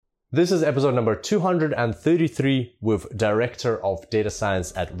This is episode number 233 with Director of Data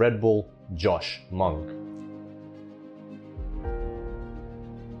Science at Red Bull, Josh Monk.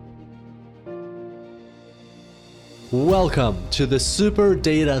 Welcome to the Super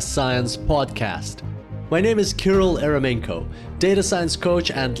Data Science Podcast. My name is Kirill Eremenko, data science coach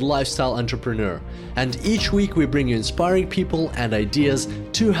and lifestyle entrepreneur. And each week we bring you inspiring people and ideas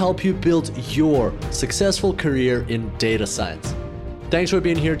to help you build your successful career in data science. Thanks for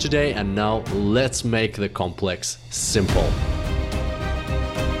being here today, and now let's make the complex simple.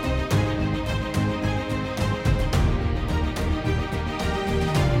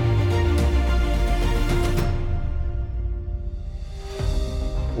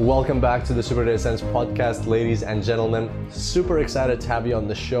 Welcome back to the Super Data Science Podcast, ladies and gentlemen. Super excited to have you on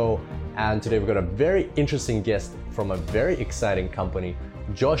the show. And today we've got a very interesting guest from a very exciting company,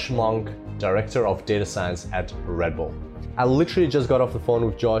 Josh Monk, Director of Data Science at Red Bull. I literally just got off the phone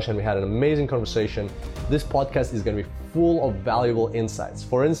with Josh and we had an amazing conversation. This podcast is going to be full of valuable insights.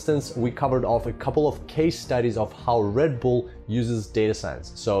 For instance, we covered off a couple of case studies of how Red Bull uses data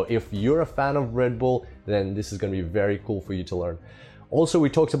science. So if you're a fan of Red Bull, then this is going to be very cool for you to learn. Also, we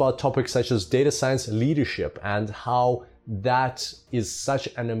talked about topics such as data science leadership and how that is such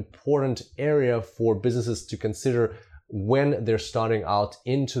an important area for businesses to consider when they're starting out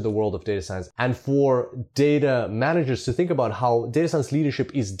into the world of data science, and for data managers to think about how data science leadership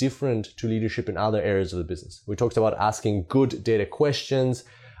is different to leadership in other areas of the business. We talked about asking good data questions,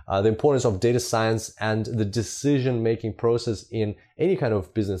 the importance of data science and the decision-making process in any kind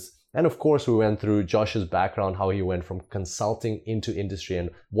of business. And of course, we went through Josh's background, how he went from consulting into industry and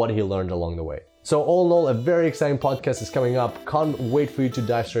what he learned along the way. So all in all, a very exciting podcast is coming up. Can't wait for you to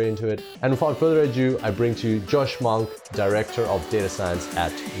dive straight into it. And without further ado, I bring to you Josh Monk, Director of Data Science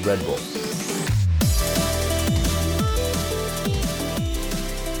at Red Bull.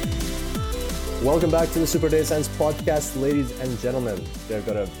 Welcome back to the Super Data Science Podcast, ladies and gentlemen. I've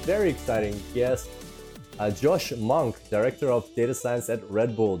got a very exciting guest, Josh Monk, Director of Data Science at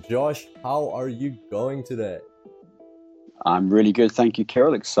Red Bull. Josh, how are you going today? I'm really good. Thank you,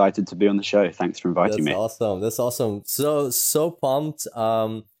 Kirill. Excited to be on the show. Thanks for inviting me. That's awesome. So pumped.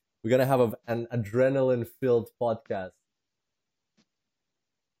 We're going to have an adrenaline-filled podcast.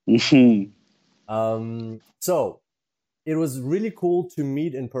 So it was really cool to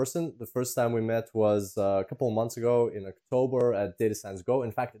meet in person. The first time we met was a couple of months ago in October at Data Science Go.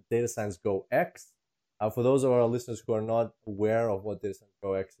 In fact, at Data Science Go X. For those of our listeners who are not aware of what Data Science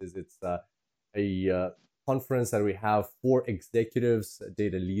Go X is, it's a conference that we have for executives,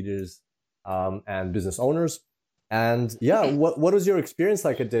 data leaders, and business owners. And yeah, what was your experience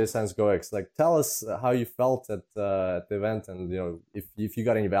like at Data Science Go X? Like, tell us how you felt at the event, and if you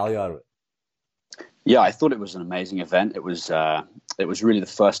got any value out of it. Yeah, I thought it was an amazing event. It was really the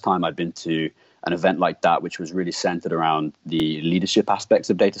first time I'd been to an event like that, which was really centered around the leadership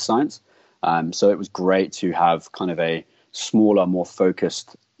aspects of data science. So it was great to have kind of a smaller, more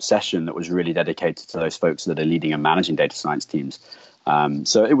focused session that was really dedicated to those folks that are leading and managing data science teams.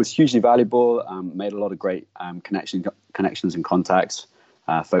 So it was hugely valuable, made a lot of great connections and contacts,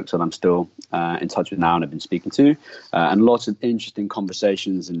 folks that I'm still in touch with now and have been speaking to, and lots of interesting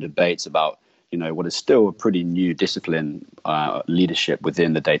conversations and debates about, what is still a pretty new discipline, leadership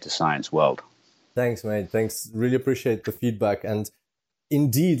within the data science world. Thanks, mate. Thanks. Really appreciate the feedback. And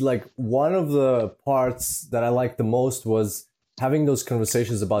indeed, like, one of the parts that I liked the most was having those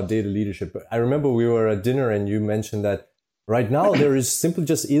conversations about data leadership. I remember we were at dinner and you mentioned that right now there is simply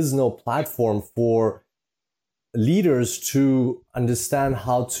just is no platform for leaders to understand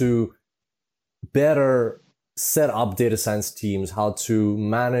how to better set up data science teams, how to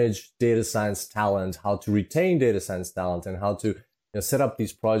manage data science talent, how to retain data science talent, and how to set up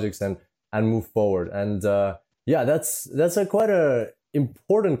these projects and move forward. And that's quite a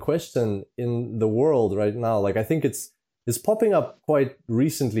important question in the world right now. Like, I think it's popping up quite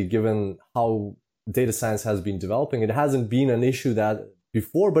recently, given how data science has been developing. It hasn't been an issue that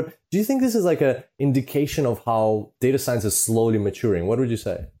before, but do you think this is like an indication of how data science is slowly maturing? What would you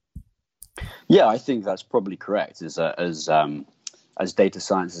say? Yeah, I think that's probably correct. As data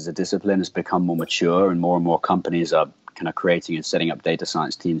science as a discipline has become more mature and more companies are kind of creating and setting up data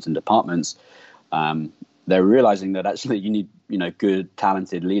science teams and departments, they're realizing that actually you need good,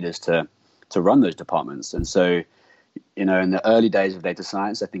 talented leaders to run those departments. And so, in the early days of data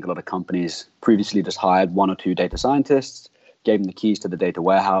science, I think a lot of companies previously just hired one or two data scientists, gave them the keys to the data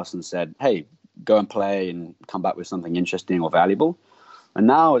warehouse and said, hey, go and play and come back with something interesting or valuable. And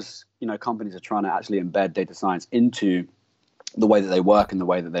now, as companies are trying to actually embed data science into the way that they work and the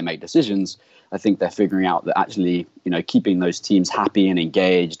way that they make decisions, I think they're figuring out that actually, keeping those teams happy and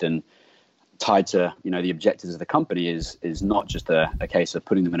engaged and tied to, the objectives of the company is not just a case of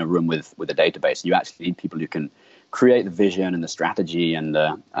putting them in a room with a database. You actually need people who can create the vision and the strategy and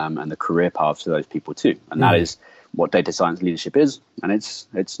the career paths for those people too. And that is what data science leadership is. And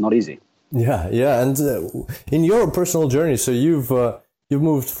it's not easy. Yeah. And in your personal journey, so you've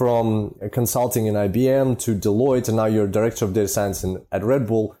moved from consulting in IBM to Deloitte, and now you're director of data science at Red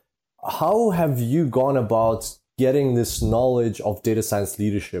Bull. How have you gone about getting this knowledge of data science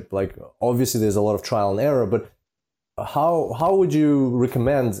leadership? Like, obviously there's a lot of trial and error, but how would you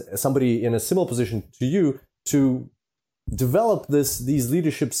recommend somebody in a similar position to you to develop these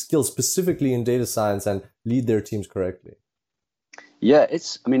leadership skills specifically in data science and lead their teams correctly? Yeah,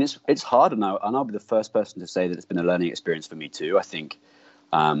 it's hard, and I'll be the first person to say that it's been a learning experience for me too. I think,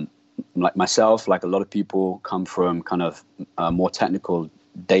 like myself, like a lot of people, come from kind of a more technical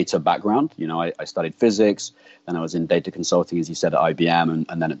data background. I studied physics, and I was in data consulting, as you said, at IBM,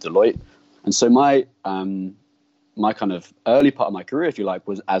 and then at Deloitte. And so my kind of early part of my career, if you like,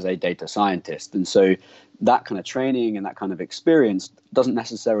 was as a data scientist. And so that kind of training and that kind of experience doesn't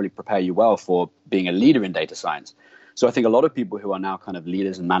necessarily prepare you well for being a leader in data science. So I think a lot of people who are now kind of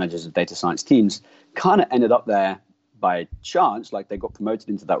leaders and managers of data science teams kind of ended up there by chance, like they got promoted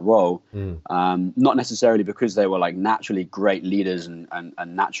into that role, not necessarily because they were like naturally great leaders and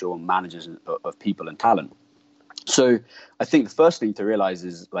natural managers of people and talent. So I think the first thing to realize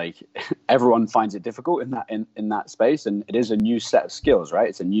is, like, everyone finds it difficult in that space, and it is a new set of skills, right?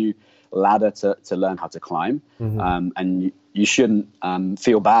 It's a new ladder to learn how to climb, and you shouldn't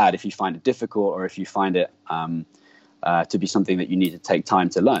feel bad if you find it difficult or if you find it to be something that you need to take time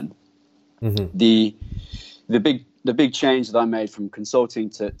to learn. The big change that I made from consulting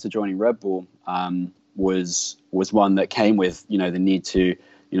to joining Red Bull was one that came with the need to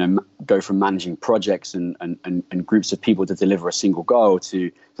go from managing projects and groups of people to deliver a single goal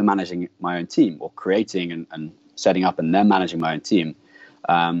to managing my own team, or creating and setting up and then managing my own team.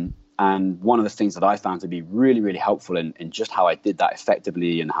 And one of the things that I found to be really, really helpful in just how I did that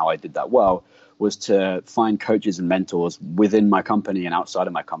effectively and how I did that well was to find coaches and mentors within my company and outside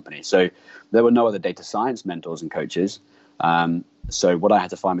of my company. So there were no other data science mentors and coaches. So what I had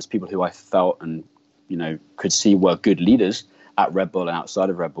to find was people who I felt and could see were good leaders at Red Bull and outside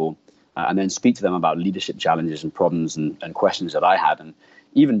of Red Bull, and then speak to them about leadership challenges and problems and questions that I had. And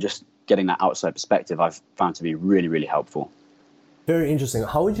even just getting that outside perspective, I've found to be really, really helpful. Very interesting.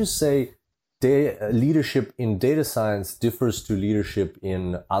 How would you say leadership in data science differs to leadership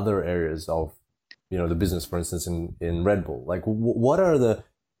in other areas of the business, for instance, in Red Bull? Like, what are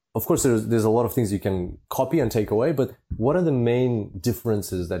of course, there's a lot of things you can copy and take away, but what are the main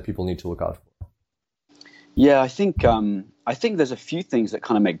differences that people need to look out for? Yeah, I think there's a few things that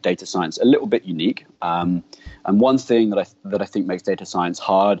kind of make data science a little bit unique. And one thing that I think makes data science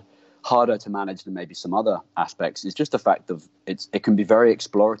harder to manage than maybe some other aspects is just the fact of it can be very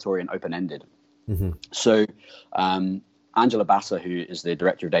exploratory and open-ended. So Angela Basser, who is the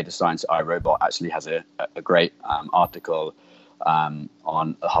director of data science at iRobot, actually has a great article on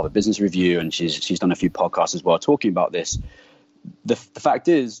the Harvard Business Review, and she's done a few podcasts as well talking about this. The fact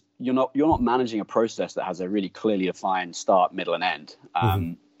is, you're not managing a process that has a really clearly defined start, middle, and end,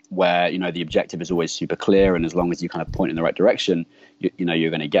 where the objective is always super clear, and as long as you kind of point in the right direction, you're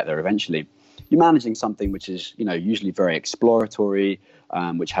going to get there eventually. You're managing something which is usually very exploratory,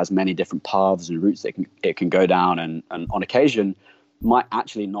 which has many different paths and routes that it can go down, and on occasion might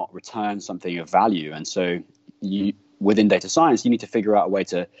actually not return something of value. And so within data science, you need to figure out a way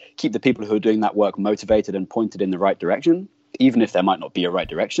to keep the people who are doing that work motivated and pointed in the right direction, even if there might not be a right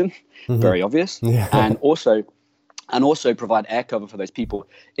direction, very obvious. Yeah. And also provide air cover for those people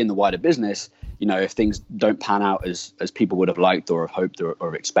in the wider business, if things don't pan out as people would have liked or have hoped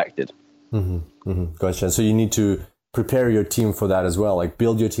or expected. Gotcha. So you need to prepare your team for that as well, like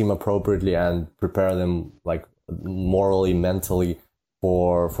build your team appropriately and prepare them like morally, mentally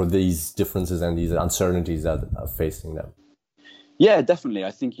for these differences and these uncertainties that are facing them. Yeah, definitely.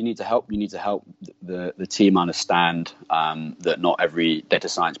 I think you need to help the team understand that not every data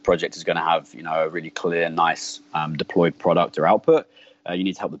science project is going to have a really clear, nice deployed product or output. You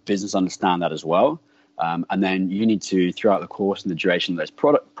need to help the business understand that as well. And then you need to, throughout the course and the duration of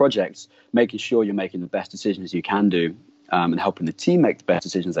those projects, making sure you're making the best decisions you can do, and helping the team make the best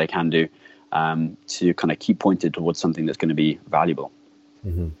decisions they can do, to kind of keep pointed towards something that's going to be valuable.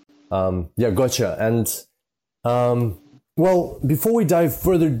 Yeah, gotcha. And well, before we dive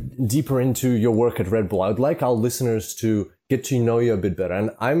further deeper into your work at Red Bull, I would like our listeners to get to know you a bit better.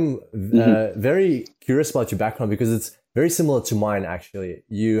 And I'm very curious about your background because very similar to mine, actually.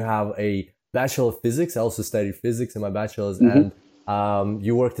 You have a Bachelor of Physics. I also studied physics in my bachelor's, and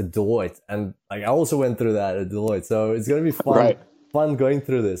you worked at Deloitte, and like I also went through that at Deloitte. So it's gonna be fun, Right. fun going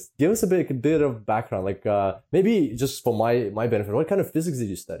through this. Give us a bit of background, like maybe just for my benefit. What kind of physics did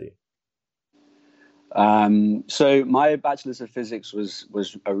you study? So my bachelor's of physics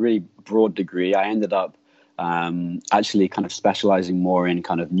was a really broad degree. I ended up actually kind of specializing more in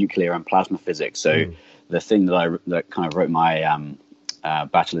kind of nuclear and plasma physics. So the thing that kind of wrote my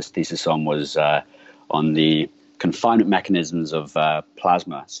bachelor's thesis on was on the confinement mechanisms of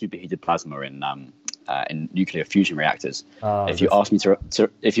plasma, superheated plasma in nuclear fusion reactors. If you ask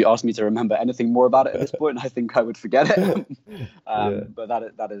me to remember anything more about it at this point, I think I would forget it. But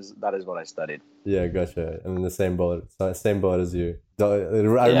that is what I studied. Yeah, gotcha. I'm in the same boat as you.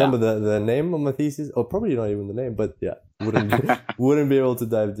 I remember the name of my thesis, or probably not even the name, but yeah, wouldn't be able to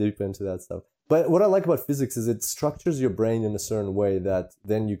dive deep into that stuff. But what I like about physics is it structures your brain in a certain way that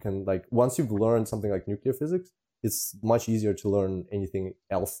then you can, like, once you've learned something like nuclear physics, it's much easier to learn anything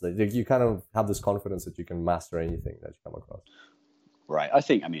else. Like, you kind of have this confidence that you can master anything that you come across. Right.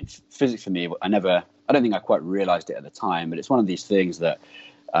 I mean, physics for me, I don't think I quite realized it at the time, but it's one of these things that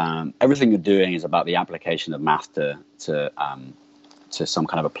everything you're doing is about the application of math to some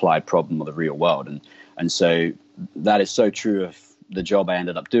kind of applied problem of the real world. And so that is so true of the job I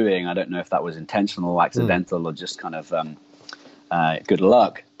ended up doing. I don't know if that was intentional, accidental, or just kind of good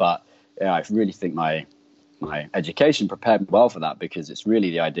luck. But yeah, I really think my education prepared me well for that, because it's really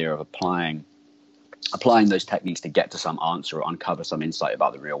the idea of applying those techniques to get to some answer or uncover some insight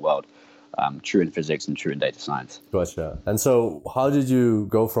about the real world. True in physics and true in data science. Gotcha. And so how did you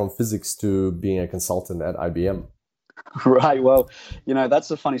go from physics to being a consultant at IBM? Right. Well,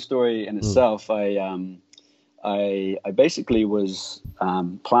 that's a funny story in itself. I basically was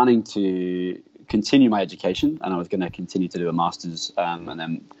planning to continue my education, and I was going to continue to do a master's and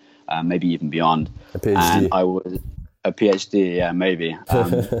then maybe even beyond. A PhD. And I was a PhD, yeah, maybe.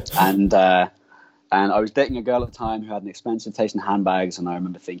 And I was dating a girl at the time who had an expensive taste in handbags, and I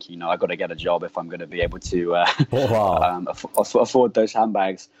remember thinking, I got to get a job if I'm going to be able to afford those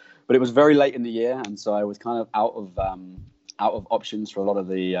handbags. But it was very late in the year, and so I was kind of out of options for a lot of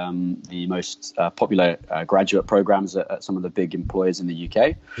the most popular graduate programs at some of the big employers in the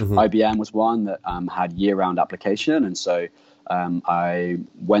UK. IBM was one that had year-round application, and so I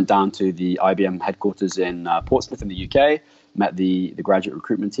went down to the IBM headquarters in Portsmouth in the UK, met the graduate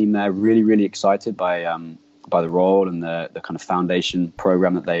recruitment team there, really, really excited by the role and the kind of foundation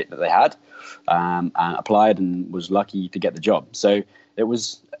program that they had, and applied and was lucky to get the job. So it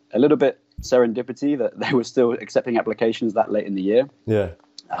was a little bit serendipity that they were still accepting applications that late in the year. Yeah.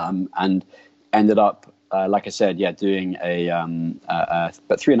 And ended up, like I said, doing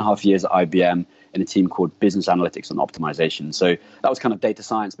about 3.5 years at IBM in a team called Business Analytics and Optimization. So that was kind of data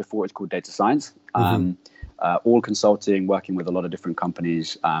science before it was called data science. All consulting, working with a lot of different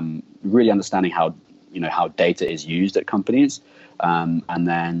companies, really understanding how data is used at companies. And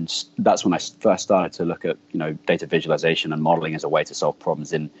then that's when I first started to look at, data visualization and modeling as a way to solve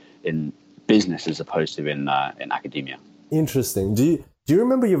problems in business as opposed to in academia. Interesting. Do you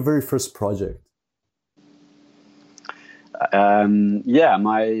remember your very first project?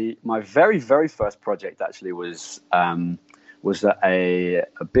 My very, very first project actually was at a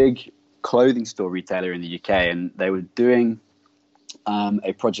big clothing store retailer in the UK, and they were doing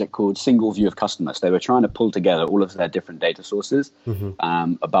a project called Single View of Customers. They were trying to pull together all of their different data sources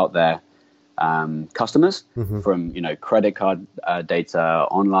about their customers, from credit card data,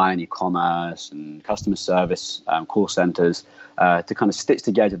 online e-commerce, and customer service, call centers, to kind of stitch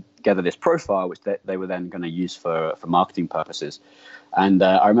together this profile, which they were then going to use for marketing purposes. And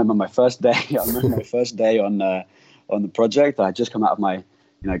I remember my first day. On the project. I had just come out of my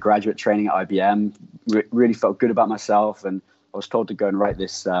graduate training at IBM. Really felt good about myself, and I was told to go and write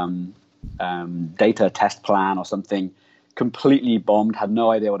this data test plan or something. Completely bombed, had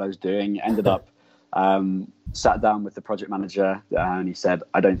no idea what I was doing. Ended up sat down with the project manager, and he said,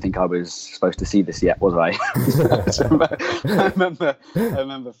 "I don't think I was supposed to see this yet, was I?" I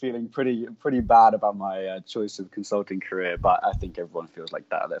remember feeling pretty bad about my choice of consulting career, but I think everyone feels like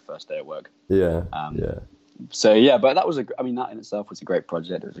that at their first day at work. Yeah. So but that was that in itself was a great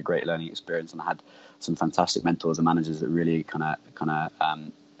project. It was a great learning experience, and I had some fantastic mentors and managers that really kind of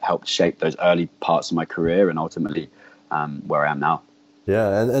helped shape those early parts of my career, and ultimately where I am now.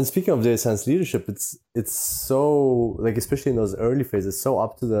 Yeah, and speaking of data science leadership, it's so, like, especially in those early phases, so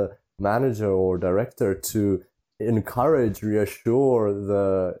up to the manager or director to encourage, reassure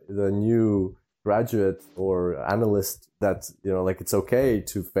the new graduate or analyst that, like it's okay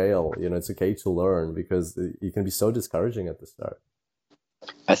to fail, it's okay to learn, because it can be so discouraging at the start.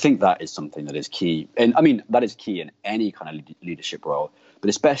 I think that is something that is key. And I mean, that is key in any kind of leadership role, but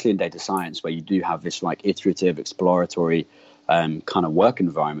especially in data science, where you do have this like iterative, exploratory kind of work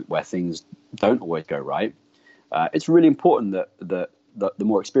environment where things don't always go right. It's really important that the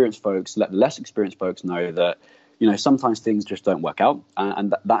more experienced folks let the less experienced folks know that, sometimes things just don't work out.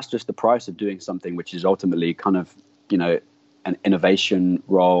 And that's just the price of doing something which is ultimately kind of, an innovation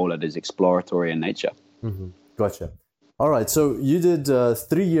role that is exploratory in nature. Mm-hmm. Gotcha. All right. So you did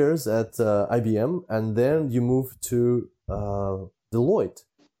 3 years at IBM, and then you moved to Deloitte.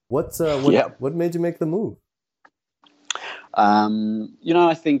 What made you make the move?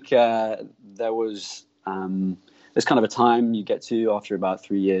 I think there's kind of a time you get to after about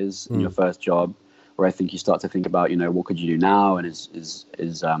 3 years in your first job, where I think you start to think about, what could you do now, and is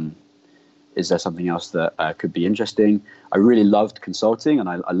there something else that could be interesting? I really loved consulting, and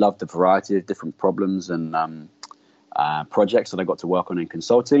I loved the variety of different problems and projects that I got to work on in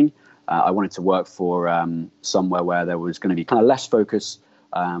consulting. I wanted to work for somewhere where there was going to be kind of less focus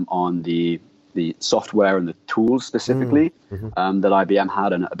on the software and the tools specifically that IBM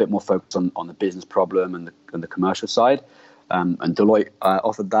had, and a bit more focus on the business problem and the commercial side. And Deloitte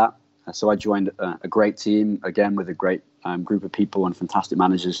offered that. So I joined a great team, again, with a great group of people and fantastic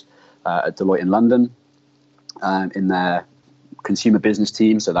managers at Deloitte in London in their consumer business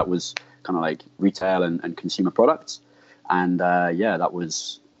team. So that was kind of like retail and consumer products. And that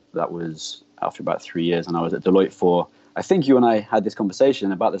was after about 3 years. And I was at Deloitte for, I think you and I had this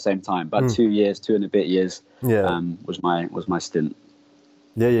conversation about the same time, about 2 years, 2 and a bit years. Was my stint.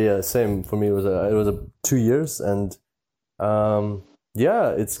 Yeah. Same for me. It was 2 years, and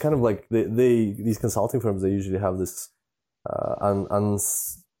it's kind of like these consulting firms, they usually have this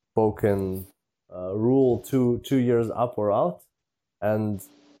unspoken rule: 2 years up or out. And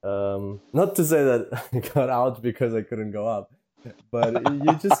not to say that I got out because I couldn't go up, but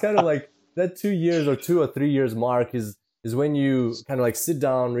you just kind of like that 2 years or 2 or 3 years mark is when you kind of like sit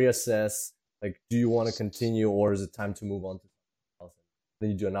down, reassess, like, do you want to continue, or is it time to move on to something else? Then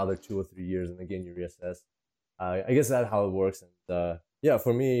you do another 2 or 3 years, and again you reassess. I guess that's how it works. And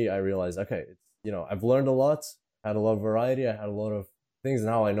for me, I realized, okay, it's, I've learned a lot, had a lot of variety, I had a lot of things.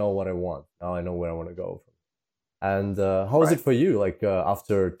 Now I know what I want. Now I know where I want to go. And how was it for you? Like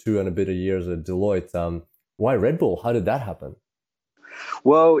after 2 and a bit of years at Deloitte, why Red Bull? How did that happen?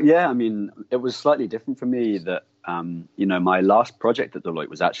 Well, yeah, I mean, it was slightly different for me that, my last project at Deloitte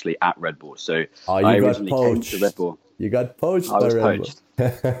was actually at Red Bull. So I originally came to Red Bull. You got poached I was by Red poached. Bull.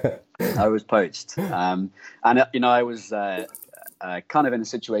 I was poached. And, I was kind of in a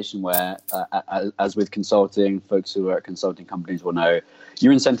situation where, as with consulting, folks who are at consulting companies will know,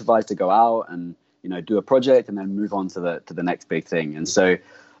 you're incentivized to go out and, do a project and then move on to the next big thing. And so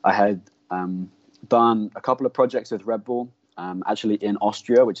I had done a couple of projects with Red Bull, actually in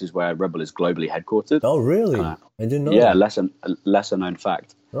Austria, which is where Red Bull is globally headquartered. Oh, really? I didn't know. Yeah, lesser known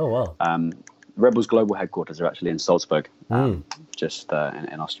fact. Oh, wow. Red Bull's global headquarters are actually in Salzburg, just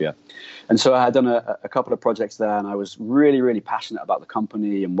in Austria. And so I had done a couple of projects there, and I was really, really passionate about the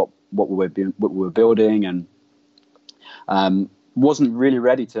company and what we were building, and wasn't really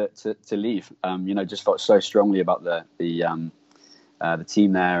ready to leave. Just felt so strongly about the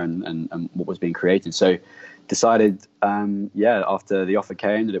team there and what was being created. So decided, after the offer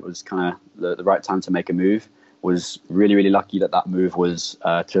came, that it was kind of the right time to make a move. Was really, really lucky that move was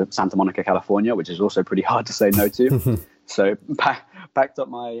to Santa Monica, California, which is also pretty hard to say no to. So packed up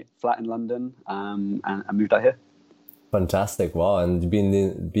my flat in London and moved out here. Fantastic. Wow. And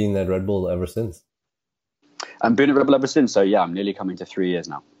been at Red Bull ever since? I've been at Red Bull ever since. So yeah, I'm nearly coming to 3 years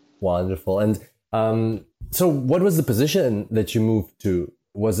now. Wonderful. And so what was the position that you moved to?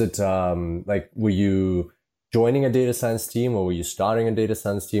 Was it were you joining a data science team, or were you starting a data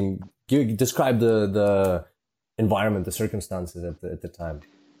science team? Describe the environment, the circumstances at the time.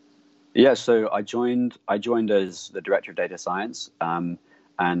 Yeah, so I joined as the director of data science, and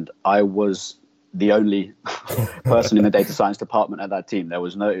I was the only person in the data science department at that team. There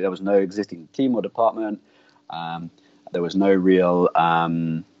was no existing team or department. There was no real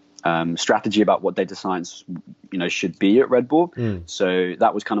strategy about what data science should be at Red Bull. So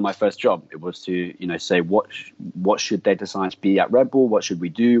that was kind of my first job. It was to say what should data science be at Red Bull? What should we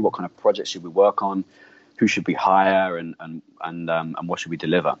do? What kind of projects should we work on? Who should we hire? And what should we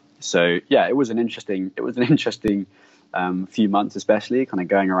deliver? So yeah, it was an interesting few months, especially kind of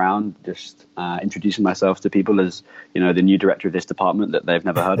going around just introducing myself to people as the new director of this department that they've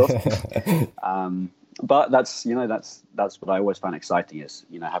never heard of. But that's what I always find exciting is,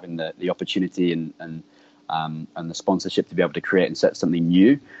 having the opportunity and the sponsorship to be able to create and set something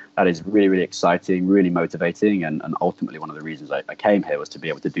new. That is really, really exciting, really motivating, and ultimately one of the reasons I came here was to be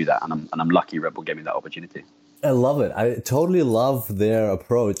able to do that. And I'm lucky Red Bull gave me that opportunity. I love it. I totally love their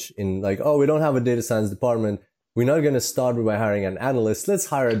approach in like, oh, we don't have a data science department. We're not going to start by hiring an analyst. Let's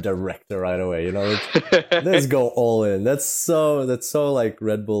hire a director right away. Let's go all in. That's so like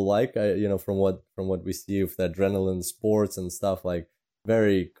Red Bull like, from what we see with the adrenaline sports and stuff, like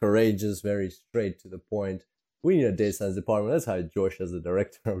very courageous, very straight to the point. We need a data science department. Let's hire Josh as the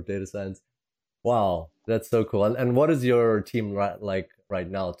director of data science. Wow, that's so cool. And what is your team like right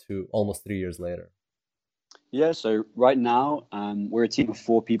now, almost 3 years later? Yeah, so right now we're a team of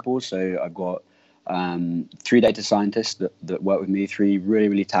 4 people. So I've got 3 data scientists that work with me, 3 really,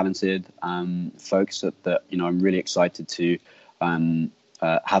 really talented folks that I'm really excited to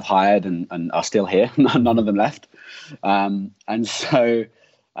have hired and are still here. None of them left. And so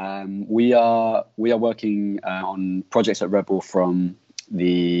we are working on projects at Red Bull from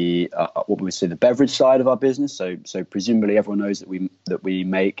the what we would say the beverage side of our business. So presumably everyone knows that we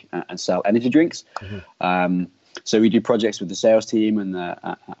make and sell energy drinks. Mm-hmm. So we do projects with the sales team and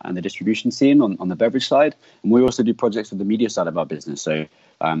the distribution team on the beverage side, and we also do projects with the media side of our business. So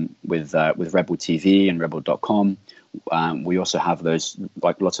with Red Bull TV and Rebel.com, we also have those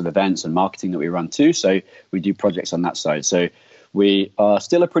like lots of events and marketing that we run too. So we do projects on that side. So we are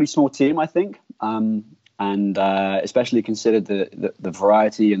still a pretty small team, I think, and especially considered the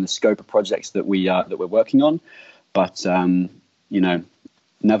variety and the scope of projects that we're working on. But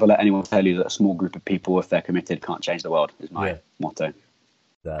never let anyone tell you that a small group of people, if they're committed, can't change the world, is my motto.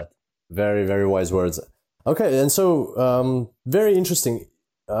 That very, very wise words. Okay, and so very interesting.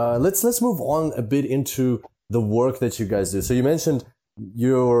 Let's move on a bit into the work that you guys do. So you mentioned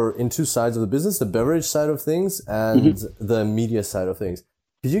you're in 2 sides of the business, the beverage side of things and the media side of things.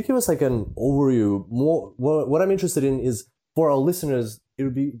 Could you give us like an overview? More, what I'm interested in is for our listeners, it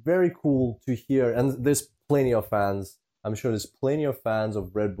would be very cool to hear, and there's plenty of fans. I'm sure there's plenty of fans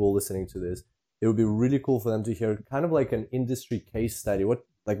of Red Bull listening to this. It would be really cool for them to hear kind of like an industry case study.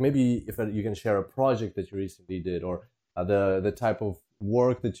 Maybe if you can share a project that you recently did, or the type of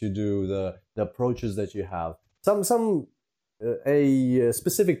work that you do, the approaches that you have, a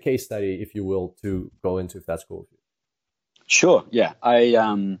specific case study, if you will, to go into, if that's cool with you. Sure. Yeah.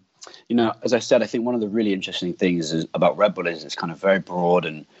 As I said, I think one of the really interesting things about Red Bull is it's kind of very broad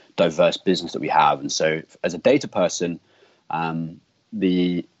and diverse business that we have. And so as a data person,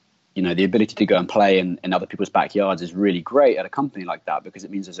 the ability to go and play in other people's backyards is really great at a company like that, because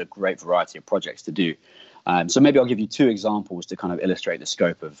it means there's a great variety of projects to do. So maybe I'll give you 2 examples to kind of illustrate the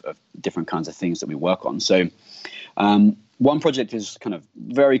scope of different kinds of things that we work on. So one project is kind of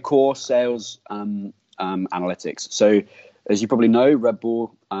very core sales analytics. So as you probably know, Red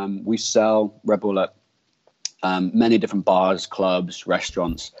Bull, we sell Red Bull at many different bars, clubs,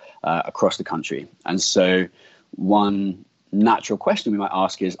 restaurants across the country. And so one natural question we might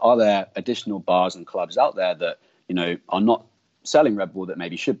ask is, are there additional bars and clubs out there that, are not selling Red Bull that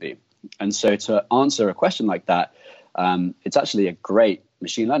maybe should be? And so to answer a question like that, it's actually a great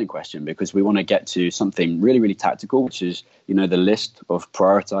machine learning question, because we want to get to something really, really tactical, which is, the list of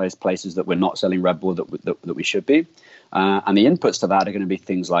prioritized places that we're not selling Red Bull that we should be. And the inputs to that are going to be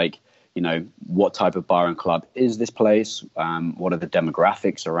things like, what type of bar and club is this place? What are the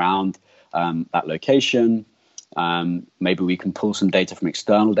demographics around that location? Maybe we can pull some data from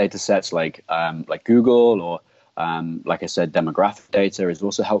external data sets like Google, or like I said, demographic data is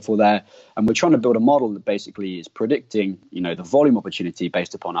also helpful there. And we're trying to build a model that basically is predicting, the volume opportunity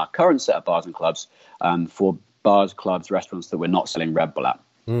based upon our current set of bars and clubs for bars, clubs, restaurants that we're not selling Red Bull at.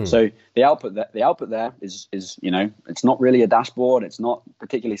 So the output there is it's not really a dashboard. It's not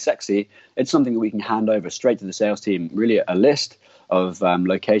particularly sexy. It's something that we can hand over straight to the sales team, really a list of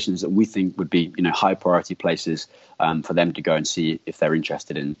locations that we think would be, high priority places for them to go and see if they're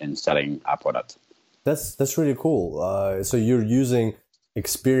interested in selling our product. That's really cool. So you're using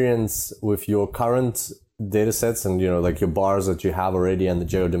experience with your current data sets and, like your bars that you have already and the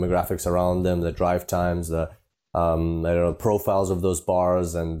geodemographics around them, the drive times, the profiles of those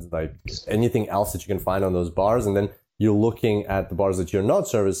bars, and like anything else that you can find on those bars. And then you're looking at the bars that you're not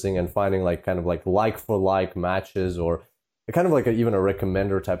servicing and finding kind of like for like matches, or kind of like even a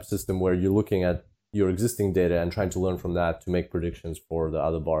recommender type system where you're looking at your existing data and trying to learn from that to make predictions for the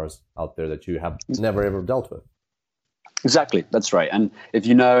other bars out there that you have never ever dealt with. Exactly, that's right. And if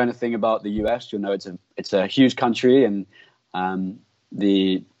you know anything about the US, you'll know it's a huge country, and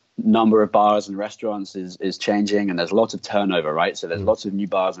number of bars and restaurants is changing, and there's lots of turnover, right? So there's lots of new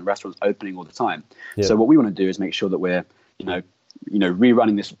bars and restaurants opening all the time. Yeah. So what we want to do is make sure that we're,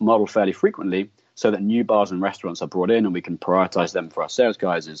 rerunning this model fairly frequently, so that new bars and restaurants are brought in, and we can prioritize them for our sales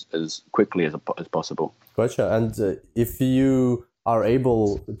guys as quickly as possible. Gotcha. And if you are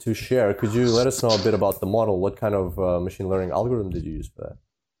able to share, could you let us know a bit about the model? What kind of machine learning algorithm did you use for that?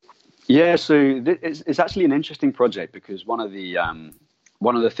 Yeah, so it's actually an interesting project, because one of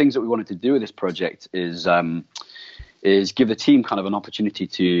the things that we wanted to do with this project is give the team kind of an opportunity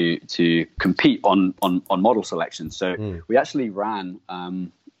to compete on model selection. So we actually ran,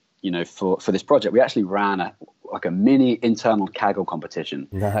 for this project, we actually ran a mini internal Kaggle competition.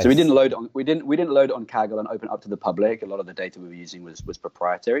 Nice. So we didn't load it on Kaggle and open it up to the public. A lot of the data we were using was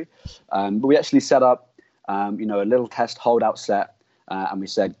proprietary, but we actually set up a little test holdout set, and we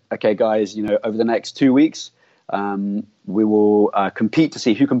said, okay, guys, over the next 2 weeks, we will compete to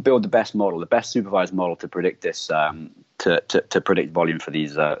see who can build the best model, the best supervised model to predict this, to predict volume for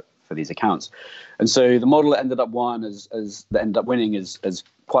these accounts. And so the model that ended up winning, as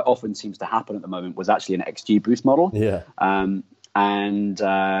quite often seems to happen at the moment, was actually an XGBoost model. Yeah.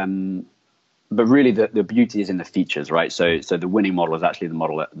 But really the beauty is in the features, right? So the winning model is actually the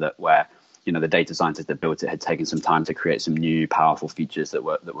model that where the data scientists that built it had taken some time to create some new powerful features that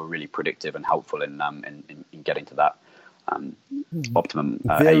were really predictive and helpful in getting to that optimum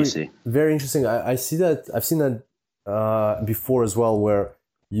AUC. Very interesting. I see that. I've seen that before as well, where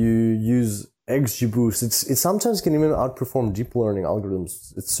you use XGBoost. It sometimes can even outperform deep learning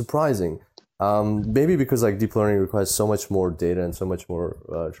algorithms. It's surprising. Maybe because deep learning requires so much more data and so much more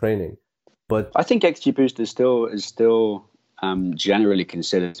training. But I think XGBoost is still generally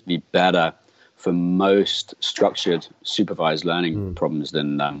considered to be better for most structured supervised learning problems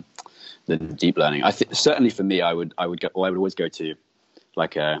than deep learning. I think certainly for me, I would always go to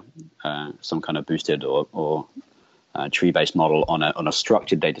some kind of boosted or tree-based model on a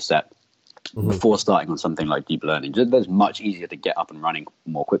structured data set before starting on something like deep learning. That's much easier to get up and running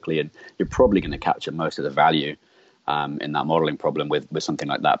more quickly, and you're probably going to capture most of the value in that modeling problem with something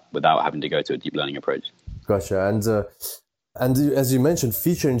like that without having to go to a deep learning approach. Gotcha. And as you mentioned,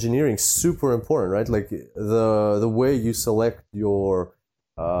 feature engineering is super important, right? Like the way you select your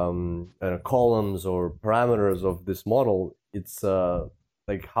columns or parameters of this model, it's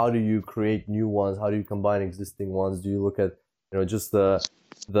how do you create new ones? How do you combine existing ones? Do you look at just the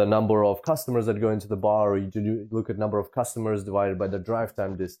number of customers that go into the bar, or do you look at number of customers divided by the drive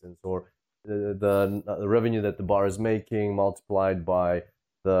time distance, or the revenue that the bar is making multiplied by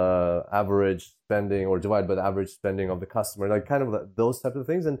the average spending, or divided by the average spending of the customer, those types of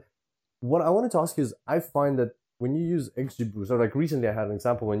things. And what I wanted to ask you is, I find that when you use XGBoost, or recently I had an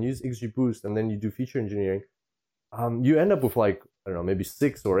example, when you use XGBoost and then you do feature engineering, you end up with maybe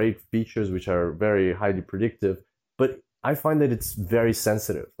 6 or 8 features which are very highly predictive, but I find that it's very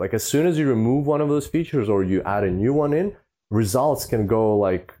sensitive. As soon as you remove one of those features or you add a new one in, results can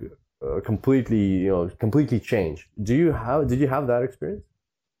go completely change. Did you have that experience?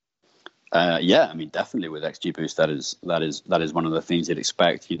 Yeah, I mean, definitely with XGBoost, that is one of the things you'd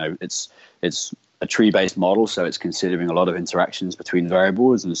expect. It's a tree-based model, so it's considering a lot of interactions between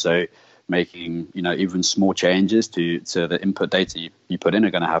variables, and so making even small changes to the input data you put in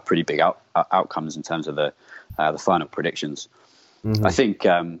are going to have pretty big outcomes in terms of the final predictions. I think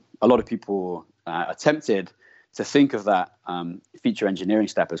a lot of people are tempted to think of that feature engineering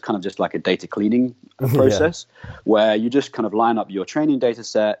step as kind of just like a data cleaning process, where you just kind of line up your training data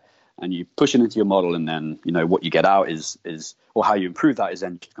set and you push it into your model, and then what you get out is or how you improve that is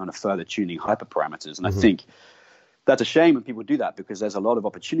then kind of further tuning hyperparameters. And I think that's a shame when people do that, because there's a lot of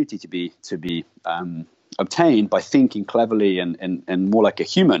opportunity to be obtained by thinking cleverly and more like a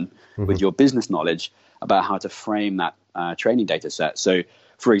human with your business knowledge about how to frame that training data set. So,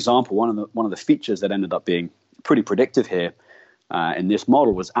 for example, one of the features that ended up being pretty predictive here in this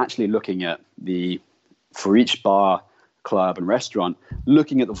model was actually looking at for each bar, club, and restaurant,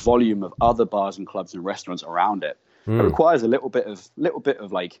 looking at the volume of other bars and clubs and restaurants around it. It requires a little bit of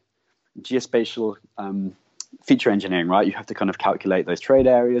geospatial feature engineering, right? You have to kind of calculate those trade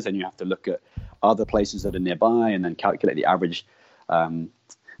areas, and you have to look at other places that are nearby, and then calculate the average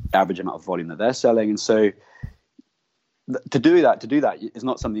amount of volume that they're selling. And so to do that is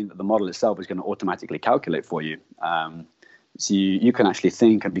not something that the model itself is going to automatically calculate for you. So you can actually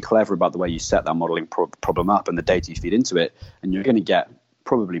think and be clever about the way you set that modeling problem up and the data you feed into it, and you're going to get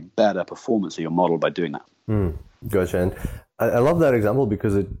probably better performance of your model by doing that. Gotcha. And I love that example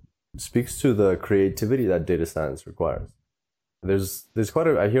because it speaks to the creativity that data science requires.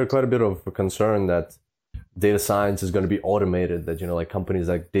 I hear quite a bit of concern that data science is going to be automated, that, like companies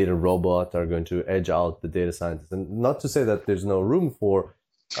like Data Robot are going to edge out the data scientists. And not to say that there's no room for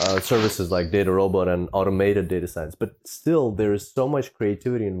services like Data Robot and automated data science, but still there is so much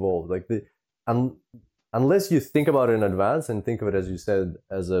creativity involved. Like unless you think about it in advance and think of it, as you said,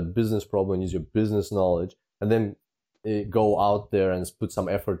 as a business problem, use your business knowledge, and then go out there and put some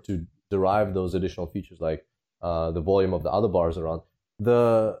effort to derive those additional features, like the volume of the other bars around.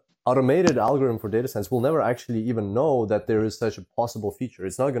 The automated algorithm for data science will never actually even know that there is such a possible feature.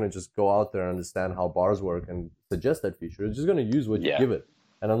 It's not going to just go out there and understand how bars work and suggest that feature. It's just going to use what you give it.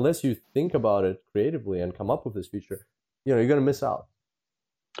 And unless you think about it creatively and come up with this feature, you're going to miss out.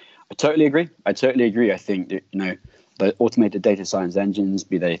 I totally agree. I think that, the automated data science engines,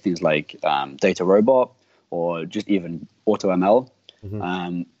 be they things like Data Robot or just even AutoML,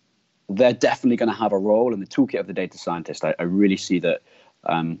 they're definitely going to have a role in the toolkit of the data scientist. I really see that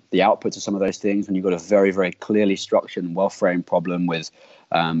the outputs of some of those things, when you've got a very, very clearly structured and well-framed problem with,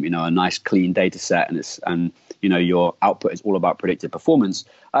 a nice clean data set, and your output is all about predictive performance,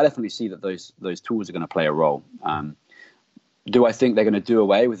 I definitely see that those tools are going to play a role. Do I think they're going to do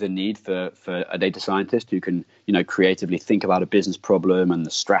away with the need for a data scientist who can, creatively think about a business problem and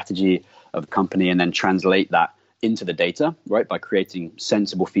the strategy of the company and then translate that into the data, right, by creating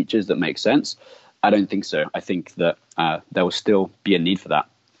sensible features that make sense? I don't think so. I think that there will still be a need for that.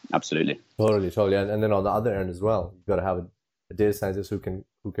 Absolutely. Totally. And then on the other end as well, you've got to have a data scientist who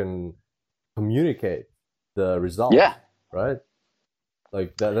can communicate the results. Yeah. Right?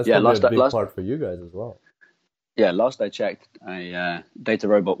 Like that's probably a big part for you guys as well. Yeah, last I checked, Data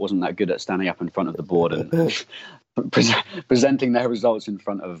Robot wasn't that good at standing up in front of the board and presenting their results in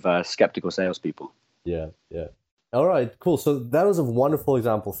front of skeptical salespeople. Yeah. All right, cool. So that was a wonderful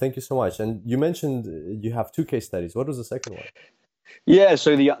example. Thank you so much. And you mentioned you have 2 case studies. What was the second one? Yeah,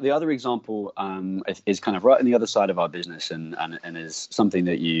 so the other example is kind of right on the other side of our business, and is something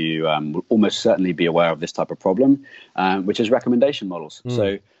that you will almost certainly be aware of this type of problem, which is recommendation models.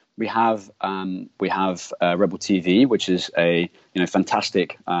 So we have Rebel TV, which is a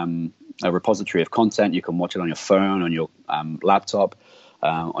fantastic a repository of content. You can watch it on your phone, on your laptop,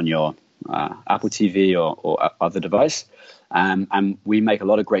 on your Apple TV or other device, and we make a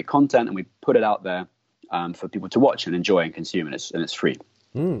lot of great content, and we put it out there for people to watch and enjoy and consume, and it's free.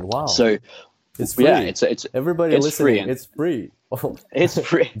 Wow! So it's free. Yeah, it's everybody it's listening. Free, it's free. It's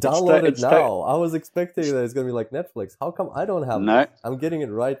free. Download it now. I was expecting that it's going to be like Netflix. How come I don't have it? I'm getting it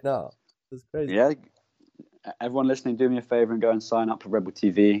right now. This is crazy. Yeah. Everyone listening, do me a favor and go and sign up for Rebel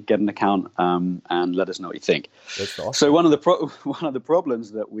TV, get an account, and let us know what you think. That's awesome. So one of the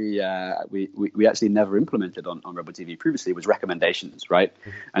problems that we actually never implemented on Rebel TV previously was recommendations, right?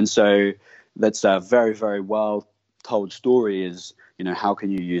 And so that's a very, very well told story is, how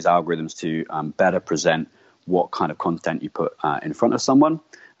can you use algorithms to better present what kind of content you put in front of someone?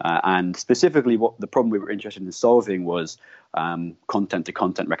 And specifically, what the problem we were interested in solving was content to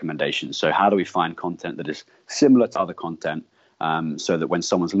content recommendations. So how do we find content that is similar to other content, so that when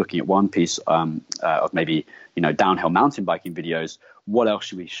someone's looking at one piece of maybe downhill mountain biking videos, what else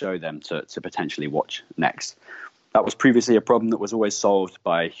should we show them to potentially watch next? That was previously a problem that was always solved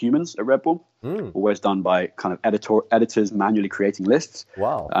by humans at Red Bull, always done by kind of editors manually creating lists.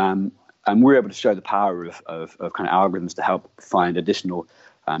 Wow. And we're able to show the power of kind of algorithms to help find additional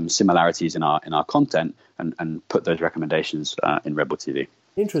similarities in our content and put those recommendations in Red Bull TV.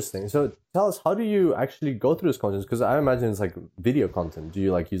 Interesting. So tell us, how do you actually go through this content? Because I imagine it's like video content. Do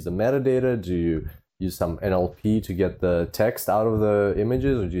you use the metadata? Do you use some NLP to get the text out of the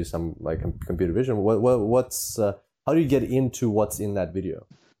images, or do you use some computer vision? What's how do you get into what's in that video?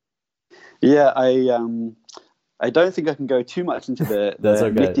 Yeah, I don't think I can go too much into the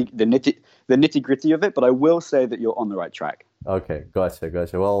nitty gritty of it, but I will say that you're on the right track. Okay,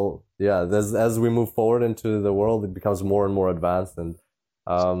 gotcha. Well, yeah, as we move forward into the world, it becomes more and more advanced. And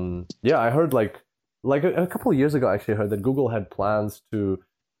I heard like a couple of years ago, actually, I heard that Google had plans to,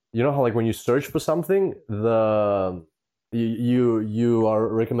 how when you search for something, you are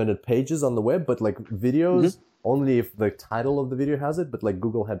recommended pages on the web, but like videos only if the title of the video has it. But like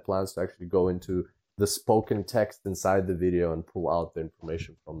Google had plans to actually go into the spoken text inside the video and pull out the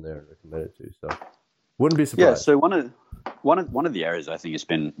information from there and recommend it to you. So wouldn't be surprised. Yeah, so one of the areas I think has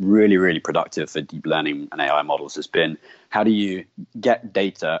been really, really productive for deep learning and AI models has been, how do you get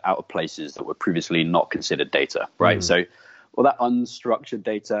data out of places that were previously not considered data, right? So all that unstructured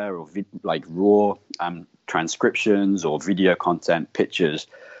data or like raw transcriptions or video content, pictures,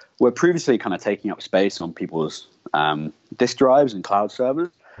 were previously kind of taking up space on people's disk drives and cloud servers,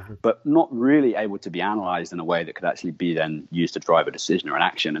 but not really able to be analyzed in a way that could actually be then used to drive a decision or an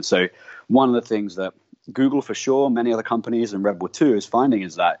action. And so one of the things that Google for sure, many other companies, and Red Bull too, is finding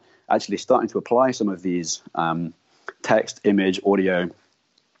is that actually starting to apply some of these text, image, audio,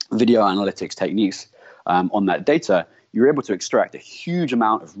 video analytics techniques on that data, you're able to extract a huge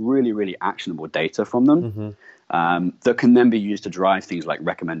amount of really, really actionable data from them that can then be used to drive things like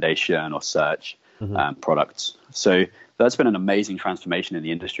recommendation or search products. So that's been an amazing transformation in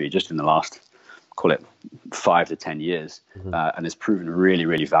the industry just in the last, call it 5 to 10 years, and it's proven really,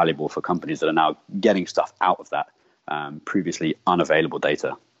 really valuable for companies that are now getting stuff out of that previously unavailable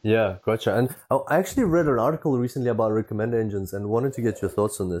data. Yeah, gotcha. And I actually read an article recently about recommender engines and wanted to get your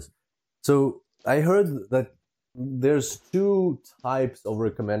thoughts on this. So I heard that there's two types of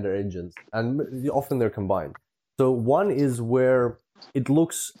recommender engines, and often they're combined. So one is where it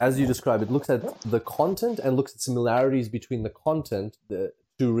looks, as you described, it looks at the content and looks at similarities between the content to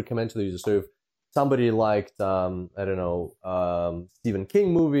recommend to the user. So if somebody liked, I don't know, Stephen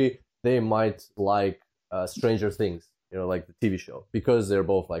King movie, they might like Stranger Things, you know, like the TV show, because they're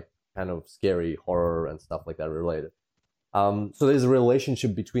both like kind of scary, horror and stuff like that related. So there's a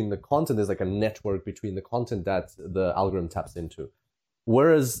relationship between the content. There's like a network between the content that the algorithm taps into.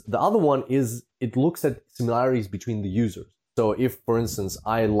 Whereas the other one is it looks at similarities between the users. So if, for instance,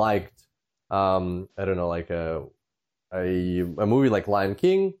 I liked, I don't know, like a movie like Lion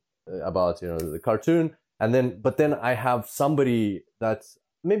King about, you know, the cartoon, but then I have somebody that's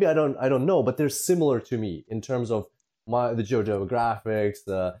maybe I don't know, but they're similar to me in terms of the geodemographics,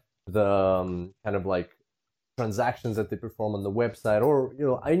 the kind of like transactions that they perform on the website, or you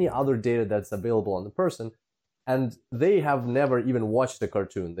know, any other data that's available on the person, and they have never even watched a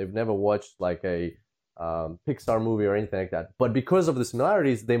cartoon. They've never watched like a Pixar movie or anything like that. But because of the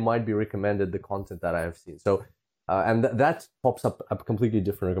similarities, they might be recommended the content that I have seen. So and that pops up completely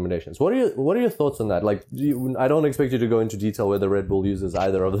different recommendations. What are your thoughts on that? Like, I don't expect you to go into detail whether Red Bull uses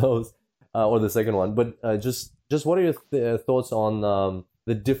either of those or the second one, but just what are your thoughts on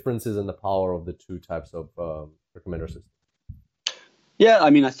the differences in the power of the two types of recommender systems? Yeah,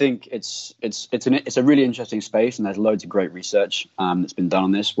 I mean, I think it's a really interesting space, and there's loads of great research that's been done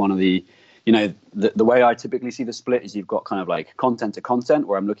on this. One of the way I typically see the split is you've got kind of like content to content,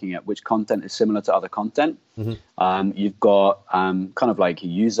 where I'm looking at which content is similar to other content. You've got kind of like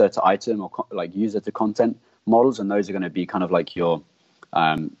user to item or like user to content models, and those are going to be kind of like your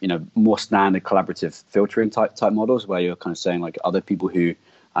more standard collaborative filtering type models, where you're kind of saying like other people who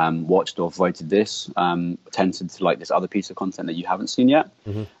watched or voted this tend to like this other piece of content that you haven't seen yet.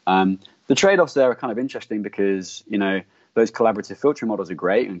 The trade-offs there are kind of interesting because, you know, those collaborative filtering models are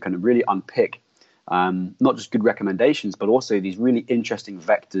great and kind of really unpick not just good recommendations, but also these really interesting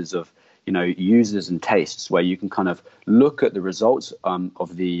vectors of, you know, users and tastes, where you can kind of look at the results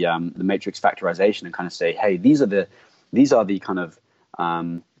of the matrix factorization and kind of say, hey, these are the kind of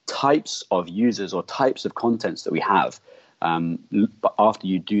types of users or types of contents that we have after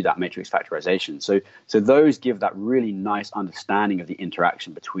you do that matrix factorization. So those give that really nice understanding of the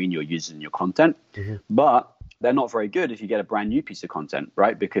interaction between your users and your content, but they're not very good if you get a brand new piece of content,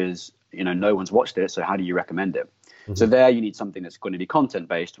 right? Because, you know, no one's watched it, so how do you recommend it? So there you need something that's going to be content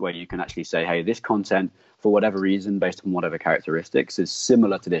based, where you can actually say, hey, this content, for whatever reason, based on whatever characteristics, is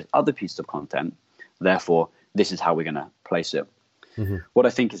similar to this other piece of content. Therefore, this is how we're going to place it. What I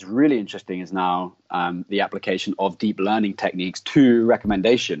think is really interesting is now the application of deep learning techniques to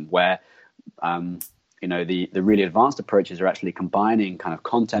recommendation, where you know, the really advanced approaches are actually combining kind of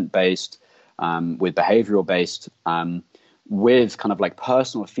content based with behavioral based with kind of like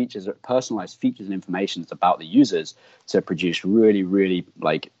personalized features and information about the users to produce really, really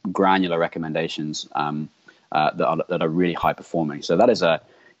like granular recommendations that are really high performing. So that is a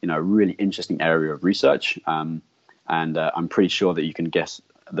really interesting area of research. And I'm pretty sure that you can guess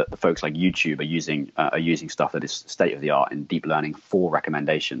that the folks like YouTube are using stuff that is state of the art in deep learning for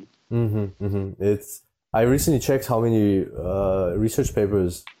recommendation. I recently checked how many research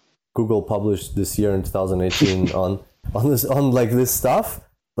papers Google published this year in 2018 on this stuff.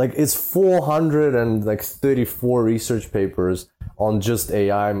 Like, it's 434 research papers on just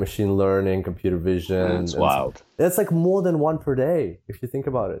AI, machine learning, computer vision. That's wild. That's like more than one per day, if you think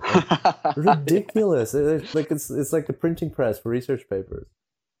about it. Like, ridiculous. It's like the printing press for research papers.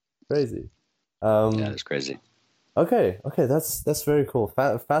 Crazy. Yeah, that's crazy. Okay, that's very cool.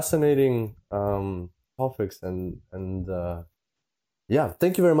 Fascinating topics and yeah,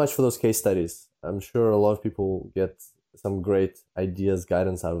 thank you very much for those case studies. I'm sure a lot of people get some great ideas,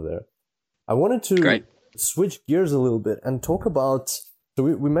 guidance out of there. I wanted to switch gears a little bit and talk about, so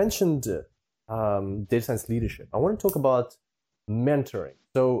we mentioned data science leadership. I want to talk about mentoring.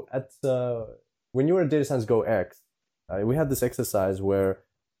 So when you were at Data Science Go X, we had this exercise where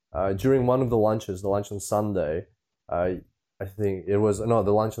during one of the lunches, the lunch on Sunday, I think it was, no,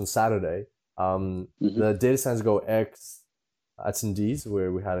 the lunch on Saturday, the Data Science Go X attendees,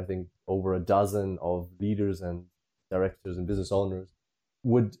 where we had, I think, over a dozen of leaders and directors and business owners,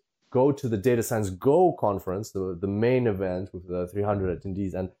 would go to the Data Science Go conference, the main event with the 300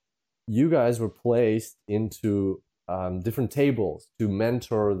 attendees, and you guys were placed into different tables to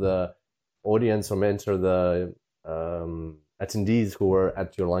mentor the audience or mentor the attendees who were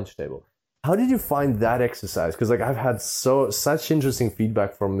at your lunch table. How did you find that exercise? Because like I've had such interesting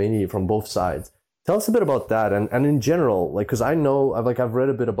feedback from both sides. Tell us a bit about that, and in general, like, because I know I've read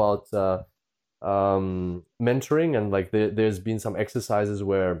a bit about mentoring, and like there's been some exercises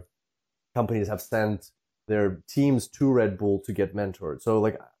where companies have sent their teams to Red Bull to get mentored. So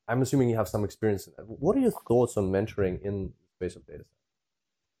like I'm assuming you have some experience in that. What are your thoughts on mentoring in the space of data science?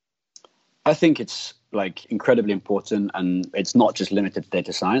 I think it's like incredibly important, and it's not just limited to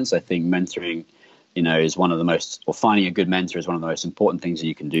data science. I think mentoring, is one of the most, or finding a good mentor is one of the most important things that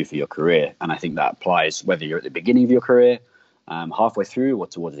you can do for your career. And I think that applies whether you're at the beginning of your career, halfway through, or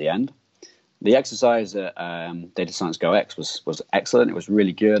towards the end. The exercise at Data Science Go X was excellent. It was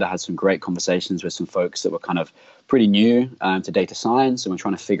really good. I had some great conversations with some folks that were kind of pretty new to data science, and were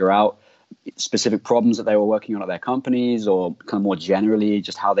trying to figure out specific problems that they were working on at their companies, or kind of more generally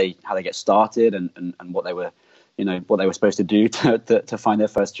just how they get started and what they were what they were supposed to do to find their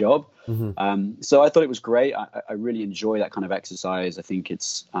first job. So I thought it was great. I really enjoy that kind of exercise. I think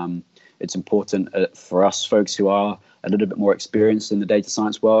it's important for us folks who are a little bit more experienced in the data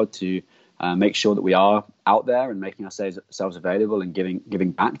science world to make sure that we are out there and making ourselves available and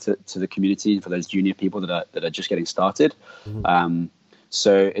giving back to the community for those junior people that are just getting started.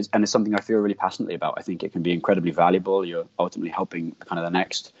 So it's something I feel really passionately about. I think it can be incredibly valuable. You're ultimately helping kind of the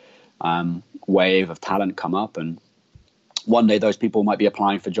next wave of talent come up, and one day those people might be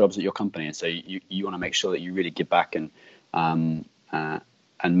applying for jobs at your company. And so you want to make sure that you really give back and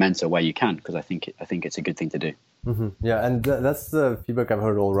mentor where you can, because I think it's a good thing to do. Yeah, and that's the feedback I've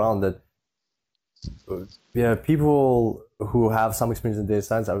heard all around, that people who have some experience in data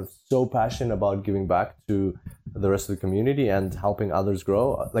science are so passionate about giving back to the rest of the community and helping others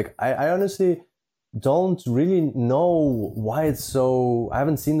grow. Like I honestly don't really know why it's so. I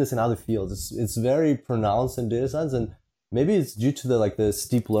haven't seen this in other fields. It's very pronounced in data science, and maybe it's due to the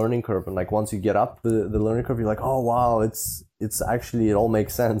steep learning curve. And like once you get up the learning curve, you're like, oh wow, it's actually, it all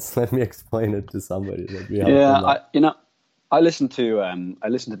makes sense. Let me explain it to somebody. I listened to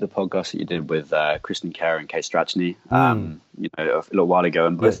the podcast that you did with Kristen Kerr and Kate Strachny, a little while ago,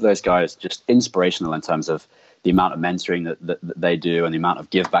 and both of those guys just inspirational in terms of the amount of mentoring that they do, and the amount of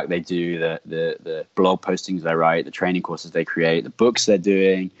give back they do, the blog postings they write, the training courses they create, the books they're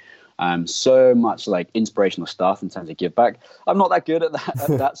doing. So much like inspirational stuff in terms of give back. I'm not that good at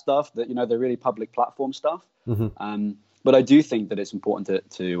that stuff, the really public platform stuff. But I do think that it's important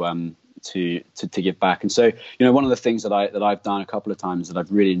to give back. And so, one of the things that I've done a couple of times that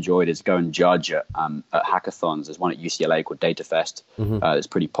I've really enjoyed is go and judge at hackathons. There's one at UCLA called DataFest. It's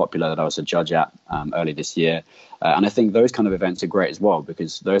pretty popular, that I was a judge at early this year. And I think those kind of events are great as well,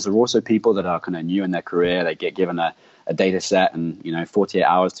 because those are also people that are kind of new in their career. They get given a data set and 48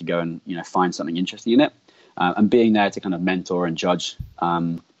 hours to go and find something interesting in it. And being there to kind of mentor and judge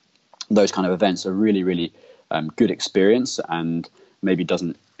those kind of events are really, really good experience, and maybe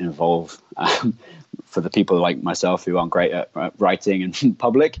doesn't involve for the people like myself who aren't great at writing in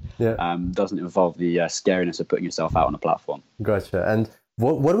public, doesn't involve the scariness of putting yourself out on a platform. Gotcha. And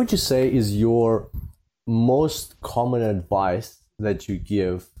what would you say is your most common advice that you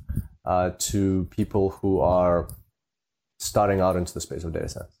give to people who are starting out into the space of data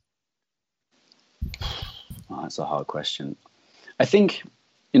science? Oh, that's a hard question. I think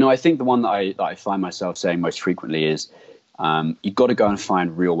the one that I find myself saying most frequently is, you've got to go and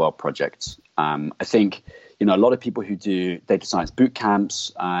find real world projects. I think, a lot of people who do data science boot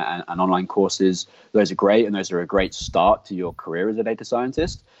camps and online courses, those are great, and those are a great start to your career as a data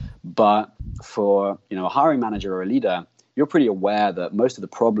scientist. But for, a hiring manager or a leader, you're pretty aware that most of the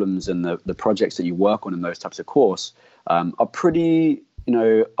problems and the projects that you work on in those types of course are pretty,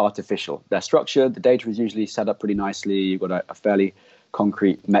 artificial. They're structured. The data is usually set up pretty nicely. You've got a fairly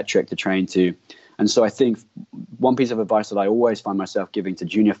concrete metric to train to. And so I think one piece of advice that I always find myself giving to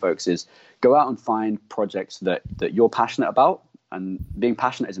junior folks is go out and find projects that you're passionate about. And being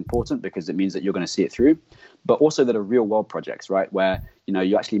passionate is important because it means that you're going to see it through, but also that are real world projects, right? Where,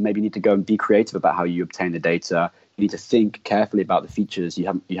 you actually maybe need to go and be creative about how you obtain the data. need to think carefully about the features. You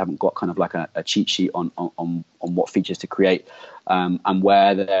haven't got kind of like a cheat sheet on what features to create, and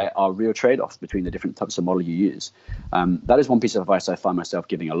where there are real trade-offs between the different types of model you use. That is one piece of advice I find myself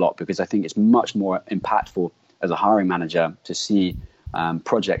giving a lot, because I think it's much more impactful as a hiring manager to see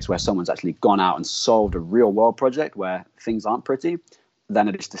projects where someone's actually gone out and solved a real world project where things aren't pretty, than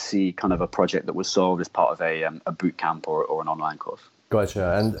it is to see kind of a project that was solved as part of a boot camp or an online course.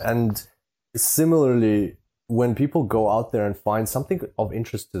 Gotcha. And similarly, when people go out there and find something of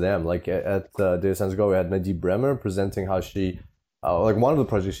interest to them, like at Data Science Go, we had Nadine Bremer presenting how she, like one of the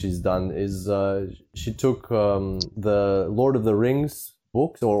projects she's done is she took the Lord of the Rings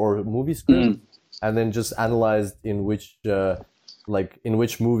books or movie script and then just analyzed in which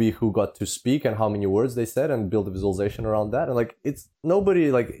movie who got to speak and how many words they said, and build a visualization around that. And like, it's not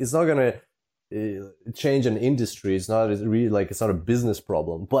gonna change an industry. It's not really like, it's not a business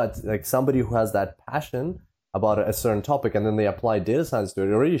problem, but like somebody who has that passion about a certain topic and then they apply data science to it,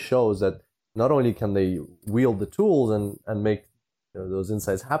 it already shows that not only can they wield the tools and make those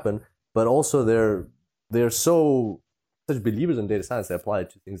insights happen, but also they're such believers in data science, they apply it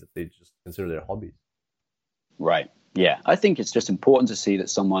to things that they just consider their hobbies. Right. Yeah, I think it's just important to see that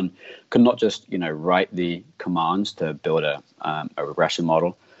someone can not just write the commands to build a regression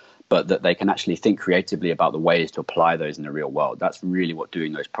model, but that they can actually think creatively about the ways to apply those in the real world. That's really what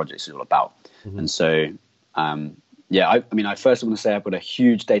doing those projects is all about. And so, I first want to say I've got a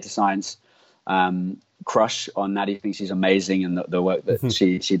huge data science crush on Natty. I think she's amazing, and the work that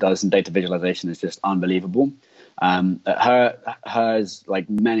she does in data visualization is just unbelievable. Hers, like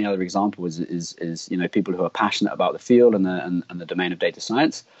many other examples, is people who are passionate about the field and the domain of data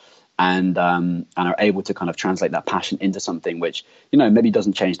science, and are able to kind of translate that passion into something which maybe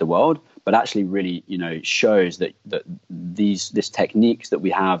doesn't change the world, but actually really shows that these techniques that we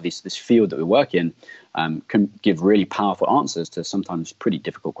have, this field that we work in, can give really powerful answers to sometimes pretty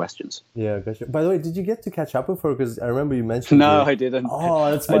difficult questions. Yeah, gotcha. By the way, did you get to catch up with her? Because I remember you mentioned. No, I didn't. Oh,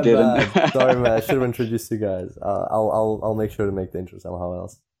 that's my bad. Sorry, man. I should have introduced you guys. I'll make sure to make the intro somehow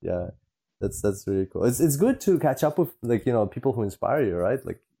else. Yeah, that's really cool. It's good to catch up with people who inspire you, right?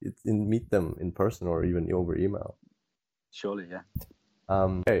 Like meet them in person or even over email. Surely, yeah.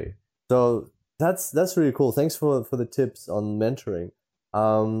 Okay, so that's really cool. Thanks for the tips on mentoring.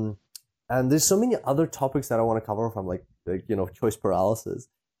 And there's so many other topics that I want to cover from like choice paralysis.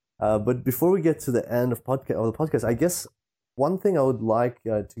 But before we get to the end of the podcast, I guess one thing I would like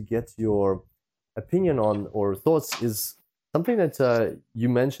to get your opinion on or thoughts is something that you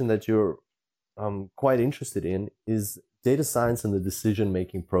mentioned that you're quite interested in is data science and the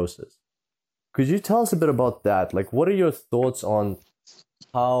decision-making process. Could you tell us a bit about that? Like, what are your thoughts on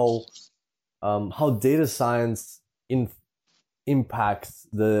how data science impacts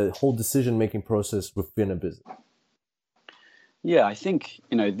the whole decision-making process within a business? Yeah, I think,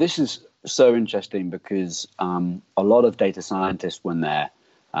 this is so interesting because a lot of data scientists, when they're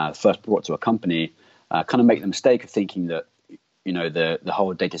first brought to a company, kind of make the mistake of thinking that, the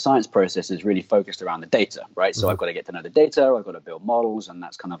whole data science process is really focused around the data, right? So I've got to get to know the data, I've got to build models, and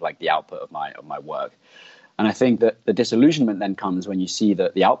that's kind of like the output of my work. And I think that the disillusionment then comes when you see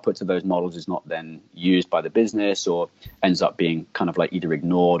that the outputs of those models is not then used by the business or ends up being kind of like either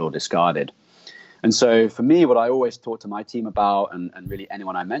ignored or discarded. And so for me, what I always talk to my team about, and really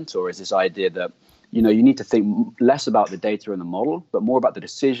anyone I mentor, is this idea that, you need to think less about the data and the model, but more about the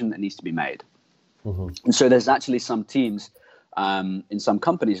decision that needs to be made. And so there's actually some teams in some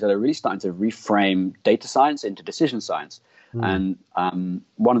companies that are really starting to reframe data science into decision science. And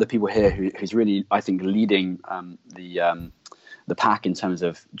one of the people here who's really, I think, leading the pack in terms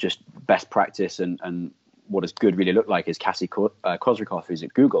of just best practice and what does good really look like is Cassie Kozrikov, who's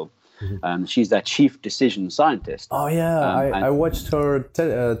at Google. She's their chief decision scientist. Oh yeah, I watched her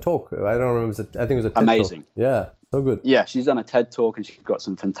talk. I don't remember. I think it was a TED amazing. Talk. Yeah, so good. Yeah, she's done a TED talk and she's got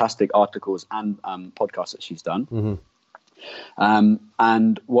some fantastic articles and podcasts that she's done.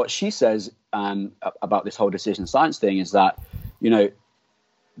 And what she says about this whole decision science thing is that,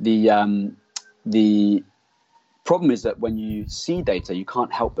 the problem is that when you see data, you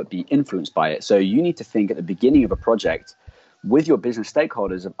can't help but be influenced by it. So you need to think at the beginning of a project with your business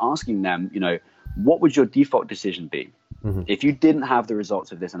stakeholders of asking them, what would your default decision be? If you didn't have the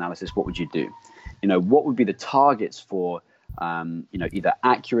results of this analysis, what would you do? What would be the targets for, either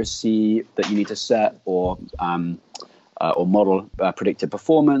accuracy that you need to set or model predicted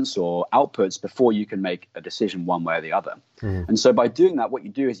performance or outputs before you can make a decision one way or the other. And so by doing that, what you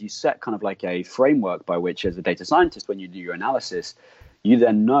do is you set kind of like a framework by which, as a data scientist, when you do your analysis, you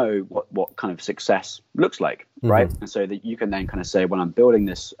then know what kind of success looks like, right? And so that you can then kind of say, when I'm building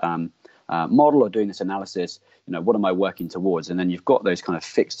this model or doing this analysis, what am I working towards? And then you've got those kind of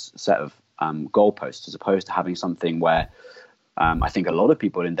fixed set of goalposts, as opposed to having something where I think a lot of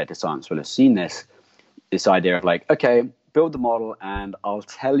people in data science will have seen this idea of like, okay, build the model and I'll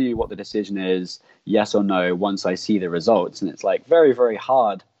tell you what the decision is, yes or no, once I see the results. And it's like very, very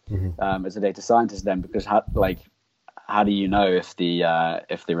hard as a data scientist then, because how do you know if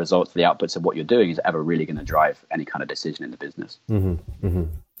the results, the outputs of what you're doing is ever really going to drive any kind of decision in the business?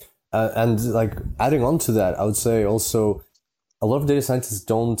 And like adding on to that, I would say also a lot of data scientists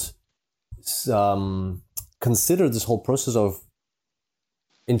don't consider this whole process of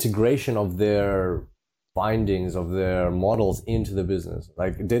integration of their findings of their models into the business.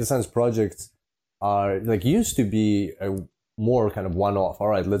 Like data science projects are like used to be a more kind of one-off. All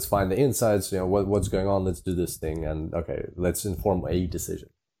right, let's find the insights, what's going on, let's do this thing, and okay, let's inform a decision.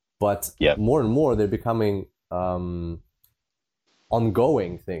 But more and more they're becoming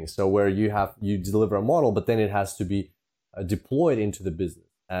ongoing things. So where you deliver a model, but then it has to be deployed into the business,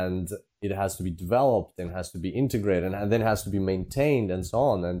 and it has to be developed and has to be integrated and then has to be maintained and so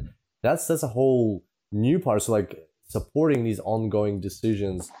on. And that's a whole new part. So like supporting these ongoing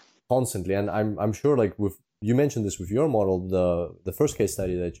decisions constantly. And I'm sure like you mentioned this with your model, the first case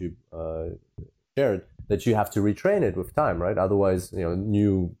study that you shared, that you have to retrain it with time, right? Otherwise,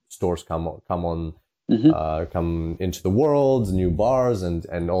 new stores come on. Come into the world, new bars,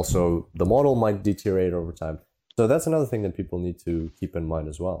 and also the model might deteriorate over time. So that's another thing that people need to keep in mind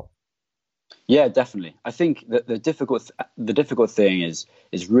as well. Yeah, definitely. I think that the difficult thing is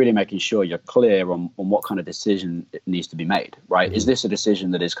really making sure you're clear on what kind of decision it needs to be made, right? Is this a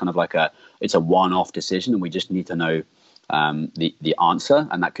decision that is kind of like it's a one-off decision and we just need to know the answer,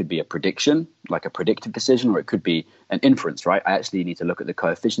 and that could be a prediction, like a predictive decision, or it could be an inference, right? I actually need to look at the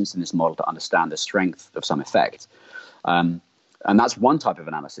coefficients in this model to understand the strength of some effect. And that's one type of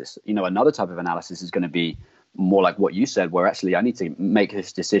analysis. Another type of analysis is going to be more like what you said, where actually I need to make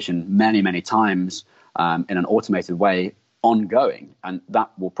this decision many, many times in an automated way, ongoing. And that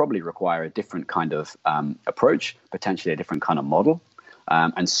will probably require a different kind of approach, potentially a different kind of model.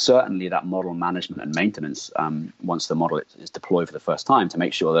 And certainly that model management and maintenance, once the model is deployed for the first time, to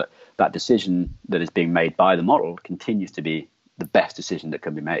make sure that decision that is being made by the model continues to be the best decision that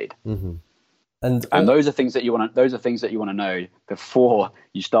can be made. And those are things that you want to know before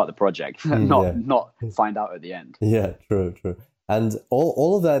you start the project, not find out at the end. Yeah, true. And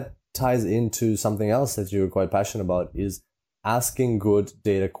all of that ties into something else that you're quite passionate about, is asking good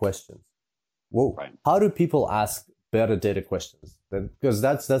data questions. Well, right. How do people ask better data questions? Because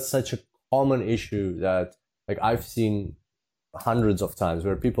that's such a common issue that like I've seen hundreds of times,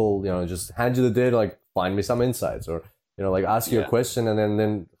 where people just hand you the data, like find me some insights, or like ask you a question, and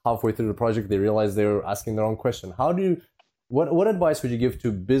then halfway through the project they realize they're asking the wrong question. What advice would you give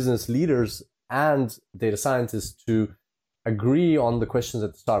to business leaders and data scientists to agree on the questions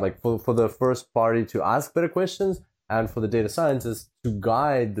at the start, like for the first party to ask better questions, and for the data scientists to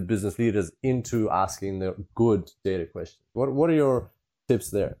guide the business leaders into asking the good data questions? What are your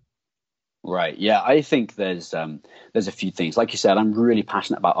tips there? Right. Yeah, I think there's a few things. Like you said, I'm really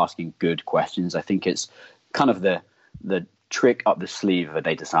passionate about asking good questions. I think it's kind of the trick up the sleeve of a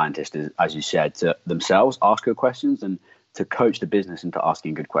data scientist is, as you said, to themselves ask good questions and to coach the business into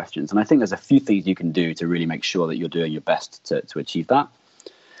asking good questions. And I think there's a few things you can do to really make sure that you're doing your best to achieve that.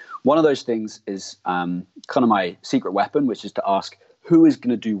 One of those things is kind of my secret weapon, which is to ask who is going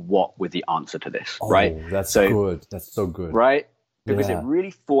to do what with the answer to this, right? That's good. That's so good. Right? Because it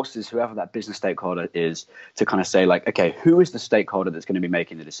really forces whoever that business stakeholder is to kind of say like, okay, who is the stakeholder that's going to be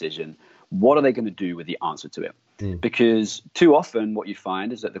making the decision? What are they going to do with the answer to it? Because too often what you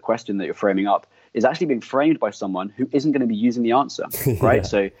find is that the question that you're framing up is actually being framed by someone who isn't going to be using the answer, right?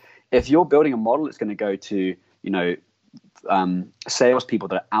 So if you're building a model that's going to go to, salespeople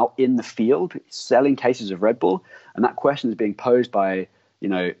that are out in the field selling cases of Red Bull, and that question is being posed by,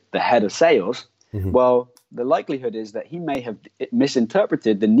 the head of sales, well, the likelihood is that he may have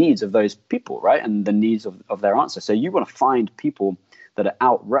misinterpreted the needs of those people, right? And the needs of their answer. So you want to find people that are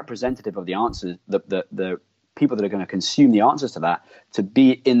out representative of the answers, the people that are going to consume the answers to that, to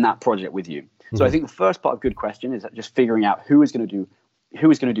be in that project with you. So I think the first part of good question is just figuring out who is going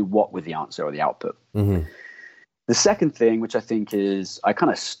to do what with the answer or the output. The second thing, which I think is, I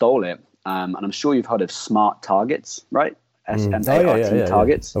kind of stole it, and I'm sure you've heard of SMART targets, right? SMART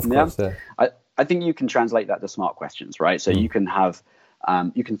targets. Of course, yeah. I think you can translate that to smart questions, right? So you can have,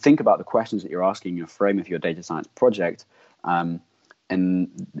 you can think about the questions that you're asking in your frame of your data science project in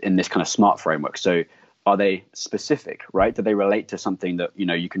this kind of SMART framework. So are they specific, right? Do they relate to something that,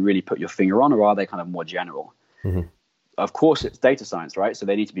 you can really put your finger on, or are they kind of more general? of course, it's data science, right? So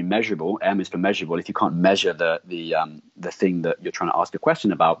they need to be measurable. M is for measurable. If you can't measure the thing that you're trying to ask a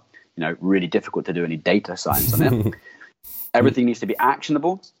question about, really difficult to do any data science on it. Everything needs to be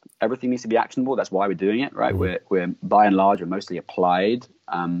actionable. Everything needs to be actionable. That's why we're doing it, right? We're by and large, we're mostly applied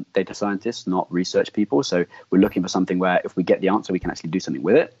data scientists, not research people. So we're looking for something where if we get the answer, we can actually do something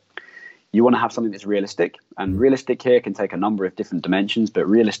with it. You want to have something that's realistic, and realistic here can take a number of different dimensions, but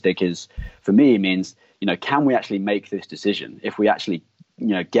realistic is, for me, means, can we actually make this decision? If we actually,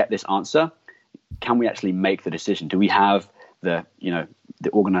 get this answer, can we actually make the decision? Do we have the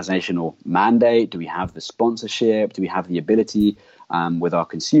organizational mandate? Do we have the sponsorship? Do we have the ability with our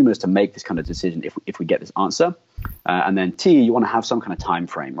consumers to make this kind of decision if we get this answer? And then T, you want to have some kind of time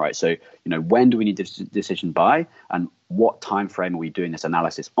frame, right? So, when do we need this decision by, and what time frame are we doing this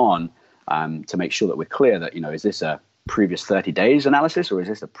analysis on? To make sure that we're clear that, is this a previous 30 days analysis, or is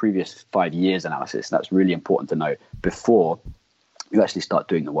this a previous 5 years analysis? That's really important to know before you actually start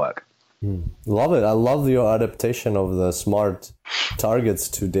doing the work. Love it. I love your adaptation of the smart targets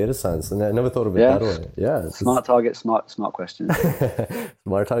to data science. And I never thought of it that way. Yeah. Smart targets, smart questions.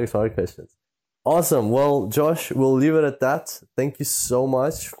 Smart targets, smart questions. Awesome. Well, Josh, we'll leave it at that. Thank you so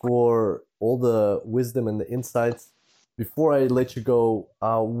much for all the wisdom and the insights. Before I let you go,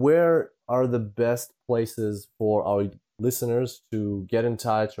 where are the best places for our listeners to get in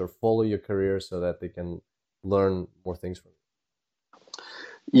touch or follow your career so that they can learn more things from you?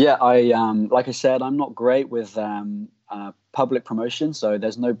 Yeah, like I said, I'm not great with public promotion, so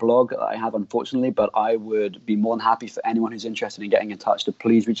there's no blog that I have, unfortunately, but I would be more than happy for anyone who's interested in getting in touch to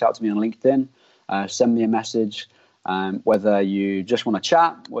please reach out to me on LinkedIn, send me a message, whether you just want to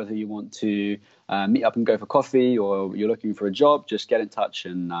chat, whether you want to meet up and go for coffee, or you're looking for a job, just get in touch,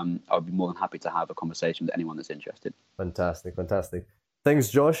 and I'll be more than happy to have a conversation with anyone that's interested. Fantastic.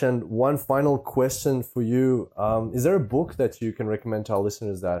 Thanks, Josh. And one final question for you. Is there a book that you can recommend to our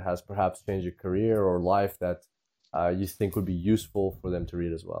listeners that has perhaps changed your career or life that you think would be useful for them to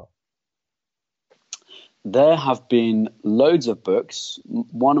read as well? There have been loads of books.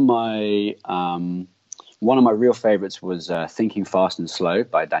 One of my real favorites was Thinking Fast and Slow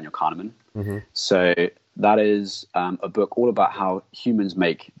by Daniel Kahneman. Mm-hmm. So that is a book all about how humans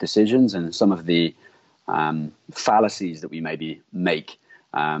make decisions and some of the fallacies that we maybe make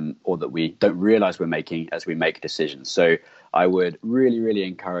or that we don't realize we're making as we make decisions. So I would really, really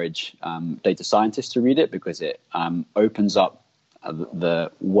encourage data scientists to read it, because it opens up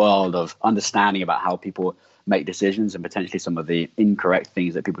the world of understanding about how people make decisions and potentially some of the incorrect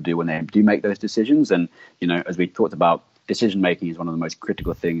things that people do when they do make those decisions. And, as we talked about, decision making is one of the most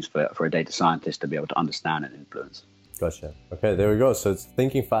critical things for a data scientist to be able to understand and influence. Gotcha. Okay, there we go. So it's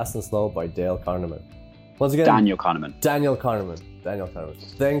Thinking Fast and Slow by Dale Kahneman. Once again, Daniel Kahneman.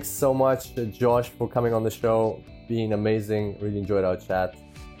 Thanks so much, Josh, for coming on the show. Being amazing. Really enjoyed our chat.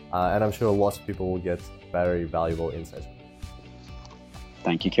 And I'm sure lots of people will get very valuable insights.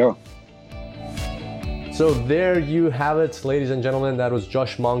 Thank you, Kiro. So there you have it, ladies and gentlemen. That was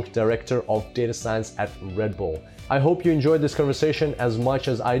Josh Monk, Director of Data Science at Red Bull. I hope you enjoyed this conversation as much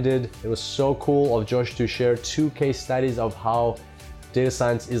as I did. It was so cool of Josh to share 2 case studies of how data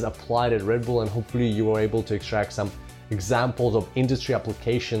science is applied at Red Bull, and hopefully you were able to extract some examples of industry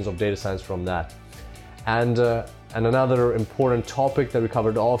applications of data science from that. And another important topic that we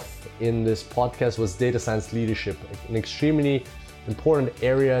covered off in this podcast was data science leadership, an extremely important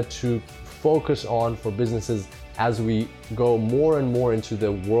area to focus on for businesses as we go more and more into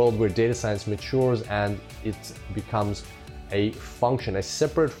the world where data science matures and it becomes a function, a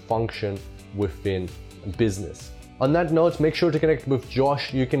separate function within business. On that note, make sure to connect with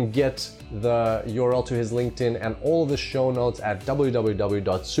Josh. You can get the URL to his LinkedIn and all the show notes at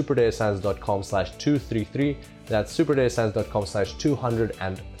www.superdatascience.com/233. That's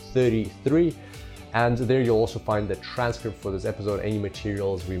superdatascience.com/233. And there you'll also find the transcript for this episode, any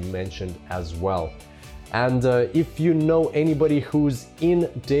materials we mentioned as well. And if you know anybody who's in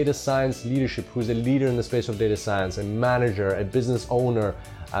data science leadership, who's a leader in the space of data science, a manager, a business owner,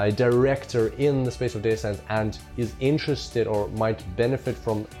 a director in the space of data science, and is interested or might benefit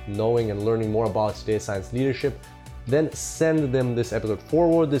from knowing and learning more about data science leadership, then send them this episode,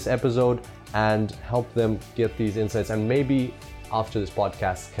 forward this episode, and help them get these insights. And maybe after this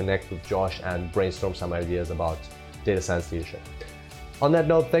podcast, connect with Josh and brainstorm some ideas about data science leadership. On that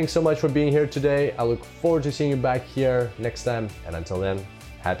note, thanks so much for being here today. I look forward to seeing you back here next time. And until then,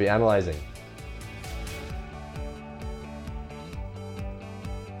 happy analyzing.